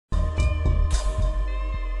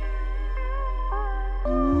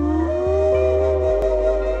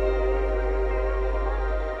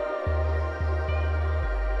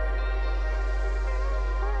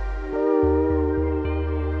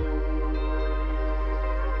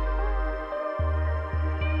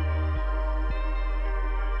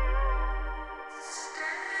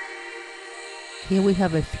Here we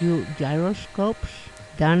have a few gyroscopes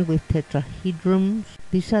done with tetrahedrons.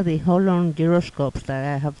 These are the Holon gyroscopes that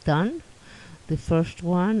I have done. The first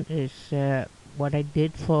one is what I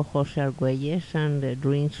did for Jose Argüelles and the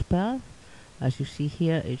Dream Spell. As you see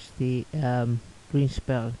here, it's the Dream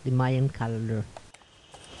Spell, the Mayan calendar.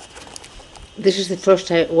 This is the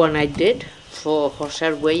first one I did for Jose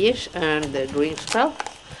Argüelles and the Dream Spell,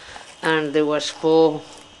 and there was four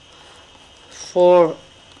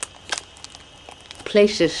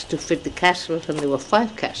places to fit the castles, and there were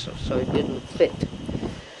 5 castles, so it didn't fit.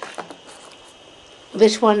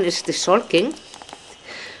 This one is the Sol King,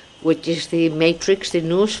 which is the matrix, the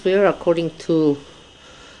noosphere, according to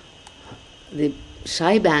the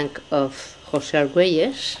Psi bank of Jose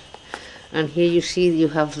Argüelles. And here you see you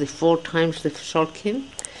have the 4 times the Sol King,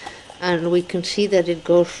 and we can see that it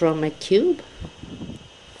goes from a cube.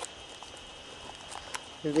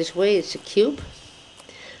 In this way it's a cube,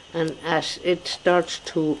 and as it starts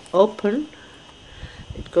to open,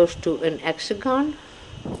 it goes to an hexagon,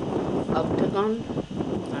 octagon,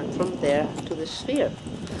 and from there to the sphere,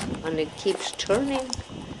 and it keeps turning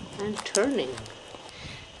and turning.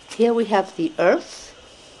 Here we have the Earth.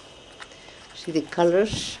 See the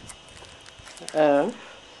colors.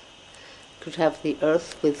 Could have the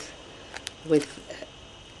Earth with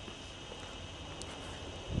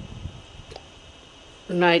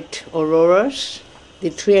night auroras, the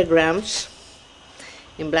triagrams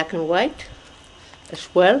in black and white as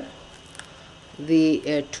well,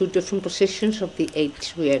 the 2 different positions of the 8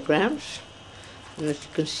 triagrams, and as you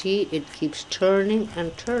can see it keeps turning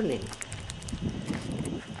and turning.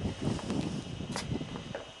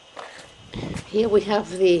 Here we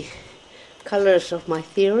have the colors of my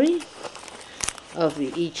theory of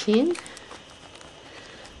the I Ching.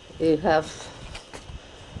 You have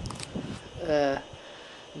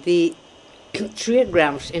the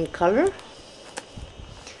triagrams in color,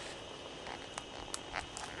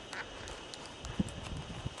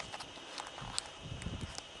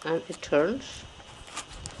 and it turns.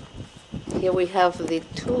 Here we have the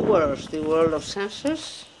 2 worlds, the world of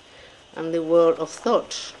senses and the world of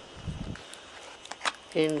thoughts,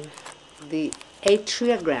 in the 8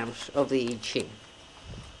 triagrams of the I Ching.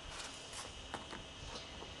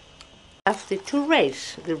 We have the 2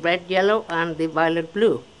 rays, the red, yellow, and the violet,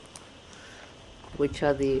 blue, which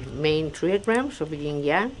are the main triagrams of yin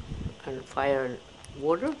yang and fire and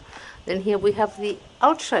water. Then here we have the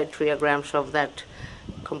outside triagrams of that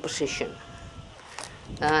composition,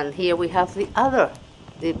 and here we have the other,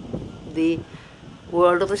 the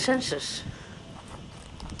world of the senses.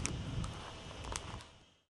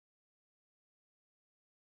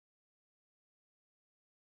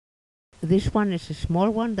 This one is a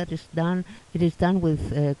small one that is done. It is done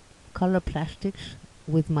with color plastics,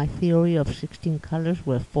 with my theory of 16 colors,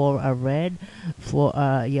 where 4 are red, 4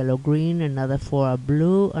 are yellow-green, another 4 are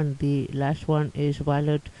blue, and the last one is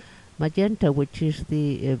violet-magenta, which is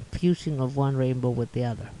the fusing of one rainbow with the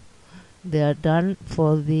other. They are done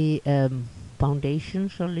for the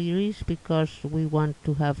foundations of Liris because we want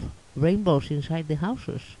to have rainbows inside the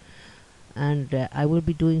houses, and I will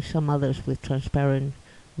be doing some others with transparent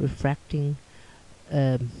refracting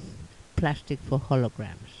plastic for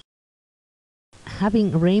holograms.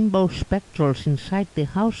 Having rainbow spectrals inside the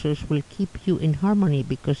houses will keep you in harmony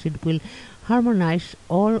because it will harmonize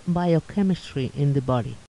all biochemistry in the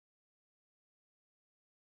body.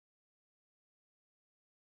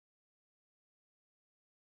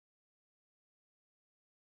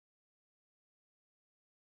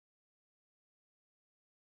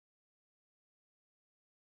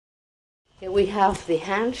 Here we have the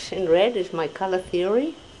hands in red, is my color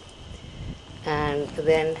theory, and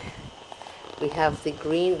then we have the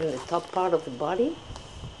green in the top part of the body.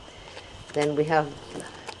 Then we have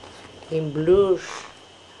in blues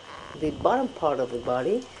the bottom part of the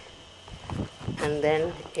body, and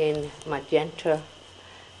then in magenta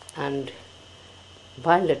and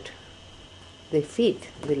violet the feet,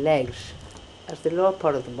 the legs, as the lower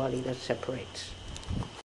part of the body that separates.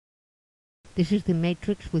 This is the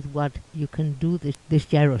matrix with what you can do this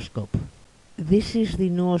gyroscope. This is the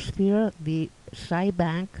noosphere, the Psi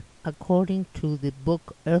bank, according to the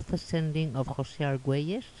book Earth Ascending of Jose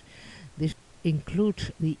Argüelles. This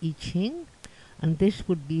includes the I Ching, and this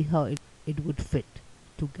would be how it would fit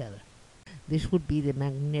together. This would be the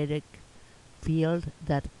magnetic field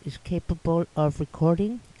that is capable of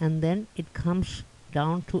recording, and then it comes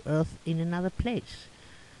down to Earth in another place.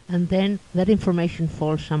 And then that information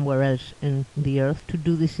falls somewhere else in the Earth to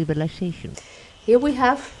do the civilization. Here we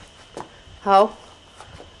have how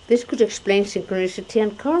this could explain synchronicity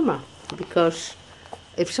and karma, because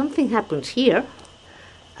if something happens here,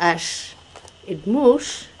 as it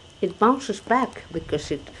moves, it bounces back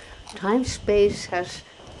because time-space has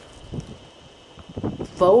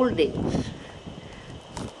foldings.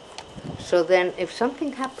 So then if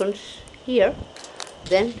something happens here,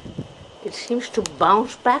 then it seems to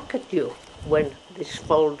bounce back at you when these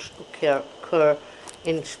folds occur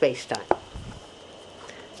in space-time.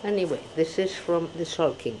 Anyway, this is from the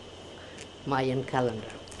Solking Mayan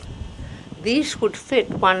calendar. These would fit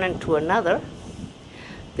one into another.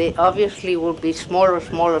 They obviously would be smaller,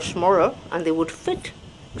 smaller, smaller, and they would fit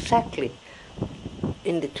exactly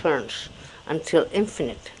in the turns until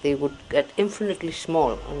infinite. They would get infinitely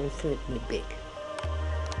small and infinitely big.